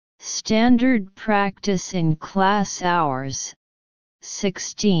Standard practice in class hours.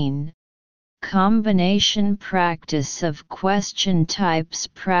 16. Combination practice of question types.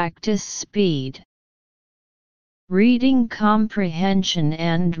 Practice speed. Reading comprehension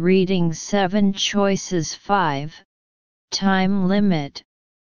and reading 7 choices. 5. Time limit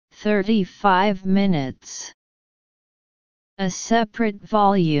 35 minutes. A separate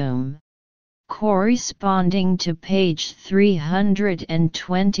volume, corresponding to page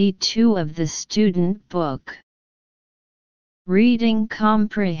 322 of the student book. Reading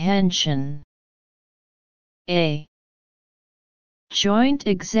comprehension. A. Joint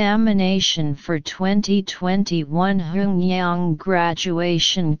examination for 2021 Hungyang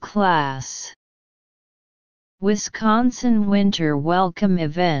graduation class. Wisconsin Winter Welcome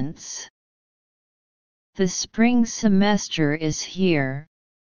Events. The spring semester is here,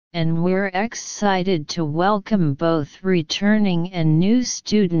 and we're excited to welcome both returning and new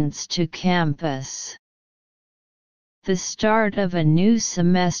students to campus. The start of a new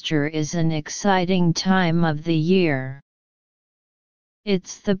semester is an exciting time of the year.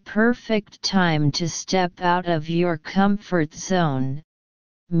 It's the perfect time to step out of your comfort zone,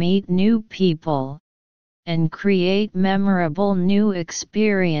 meet new people, and create memorable new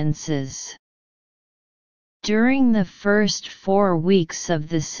experiences. During the first 4 weeks of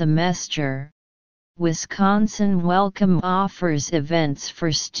the semester, Wisconsin Welcome offers events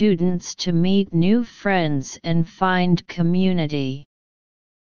for students to meet new friends and find community.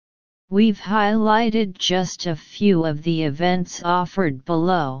 We've highlighted just a few of the events offered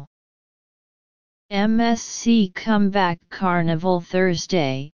below. MSC Comeback Carnival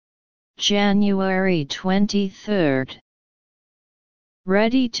Thursday, January 23rd.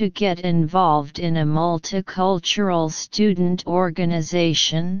 Ready to get involved in a multicultural student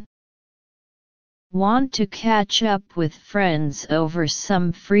organization? Want to catch up with friends over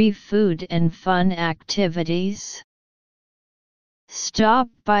some free food and fun activities? Stop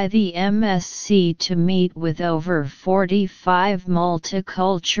by the MSC to meet with over 45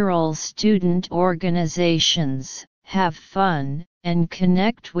 multicultural student organizations, have fun, and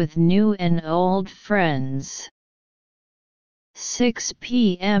connect with new and old friends. 6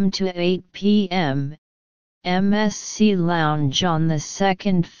 p.m. to 8 p.m., MSC Lounge on the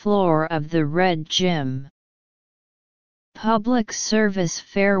second floor of the Red Gym. Public Service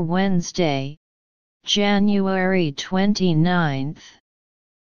Fair Wednesday, January 29th.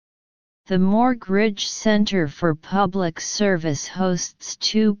 The Morgridge Center for Public Service hosts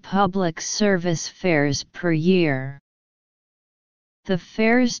 2 public service fairs per year. The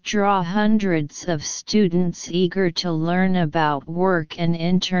fairs draw hundreds of students eager to learn about work and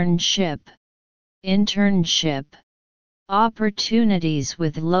internship opportunities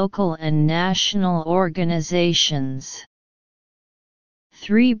with local and national organizations.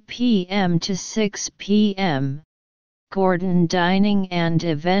 3 p.m. to 6 p.m., Gordon Dining and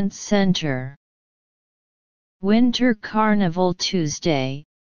Event Center. Winter Carnival Tuesday,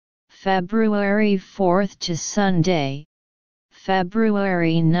 February 4th to Sunday,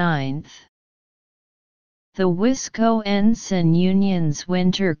 February 9th. The Wisconsin Union's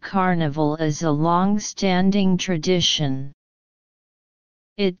Winter Carnival is a long-standing tradition.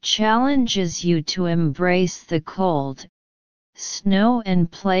 It challenges you to embrace the cold, snow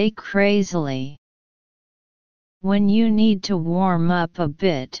and play crazily. When you need to warm up a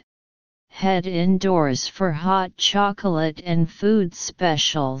bit, head indoors for hot chocolate and food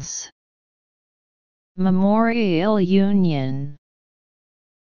specials. Memorial Union.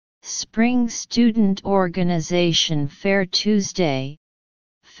 Spring Student Organization Fair Tuesday,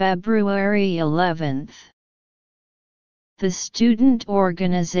 February 11th. The Student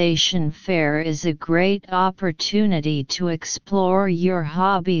Organization Fair is a great opportunity to explore your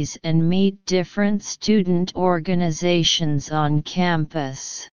hobbies and meet different student organizations on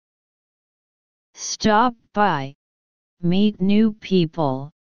campus. Stop by, meet new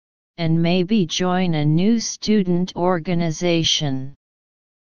people, and maybe join a new student organization.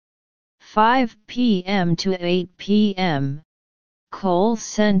 5 p.m. to 8 p.m., Cole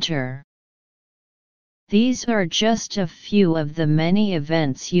Center. These are just a few of the many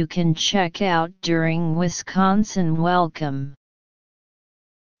events you can check out during Wisconsin Welcome.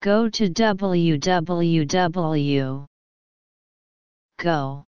 Go to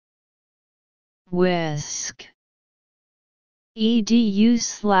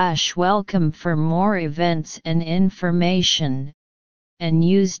for more events and information, and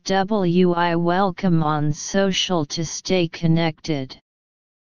use WI Welcome on social to stay connected.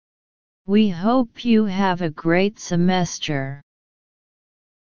 We hope you have a great semester.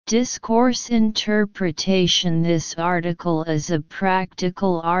 Discourse interpretation. This article is a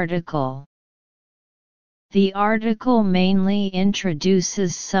practical article. The article mainly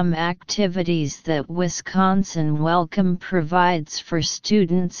introduces some activities that Wisconsin Welcome provides for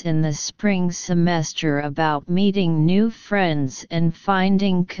students in the spring semester about meeting new friends and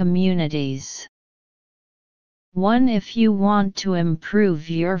finding communities. 1. If you want to improve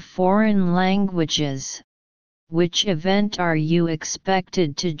your foreign languages, which event are you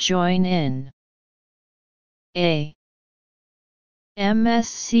expected to join in? A.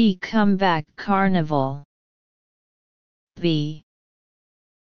 MSC Comeback Carnival. B.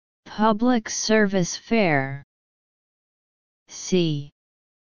 Public Service Fair. C.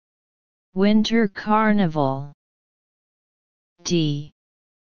 Winter Carnival. D.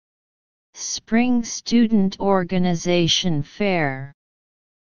 Spring Student Organization Fair.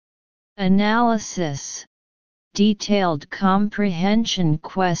 Analysis. Detailed comprehension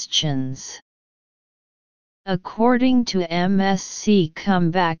questions. According to MSC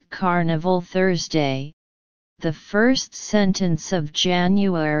Comeback Carnival Thursday, the first sentence of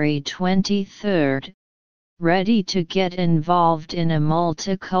January 23, ready to get involved in a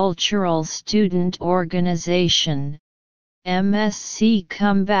multicultural student organization. MSC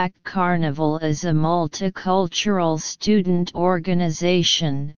Comeback Carnival is a multicultural student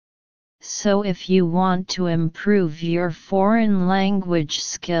organization, so if you want to improve your foreign language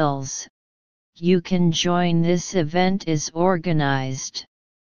skills, you can join this event is organized.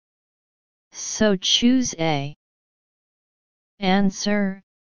 So choose A. Answer: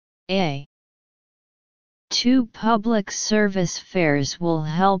 A. 2 public service fairs will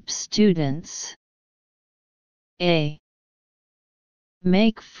help students A.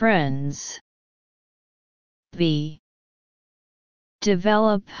 Make friends. B.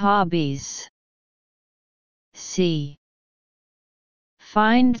 Develop hobbies. C.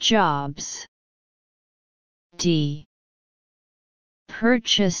 Find jobs. D.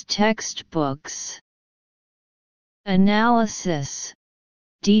 Purchase textbooks. Analysis.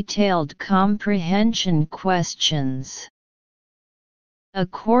 Detailed comprehension questions.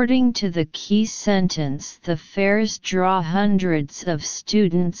 According to the key sentence, the fairs draw hundreds of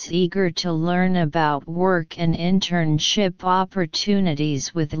students eager to learn about work and internship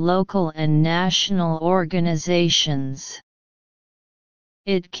opportunities with local and national organizations.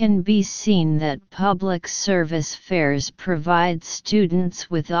 It can be seen that public service fairs provide students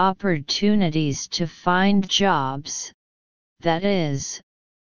with opportunities to find jobs, that is,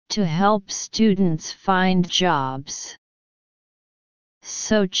 to help students find jobs.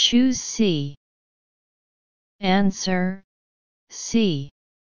 So choose C. Answer: C.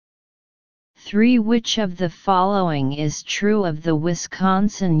 3. Which of the following is true of the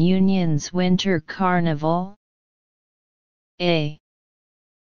Wisconsin Union's Winter Carnival? A.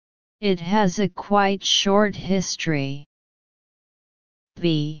 It has a quite short history.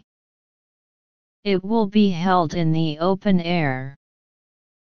 B. It will be held in the open air.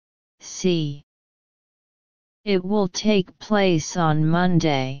 C. It will take place on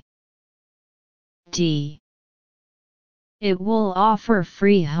Monday. D. It will offer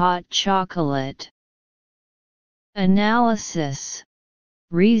free hot chocolate. Analysis,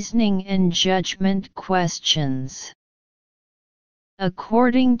 reasoning and judgment questions.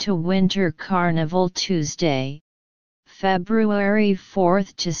 According to Winter Carnival Tuesday, February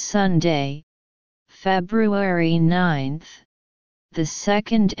 4th to Sunday, February 9th, the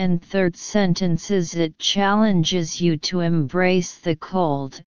second and third sentences, it challenges you to embrace the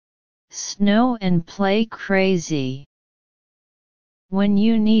cold, snow and play crazy. When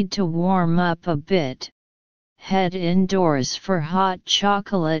you need to warm up a bit, head indoors for hot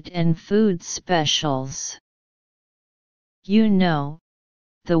chocolate and food specials. You know,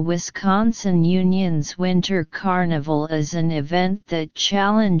 the Wisconsin Union's Winter Carnival is an event that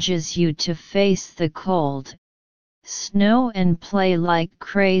challenges you to face the cold, snow and play like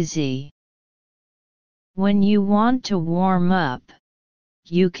crazy. When you want to warm up,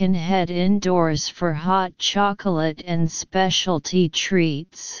 you can head indoors for hot chocolate and specialty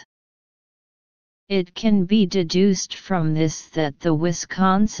treats. It can be deduced from this that the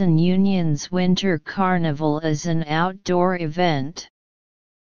Wisconsin Union's Winter Carnival is an outdoor event.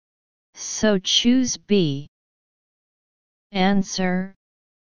 So choose B. Answer: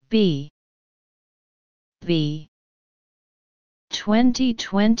 B. B.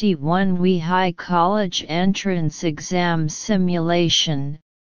 2021 WE College Entrance Exam Simulation.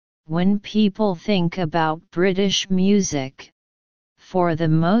 When people think about British music, for the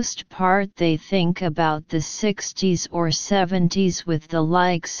most part they think about the 60s or 70s with the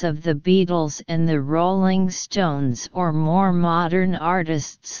likes of the Beatles and the Rolling Stones, or more modern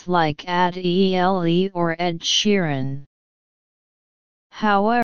artists like Adele or Ed Sheeran. However,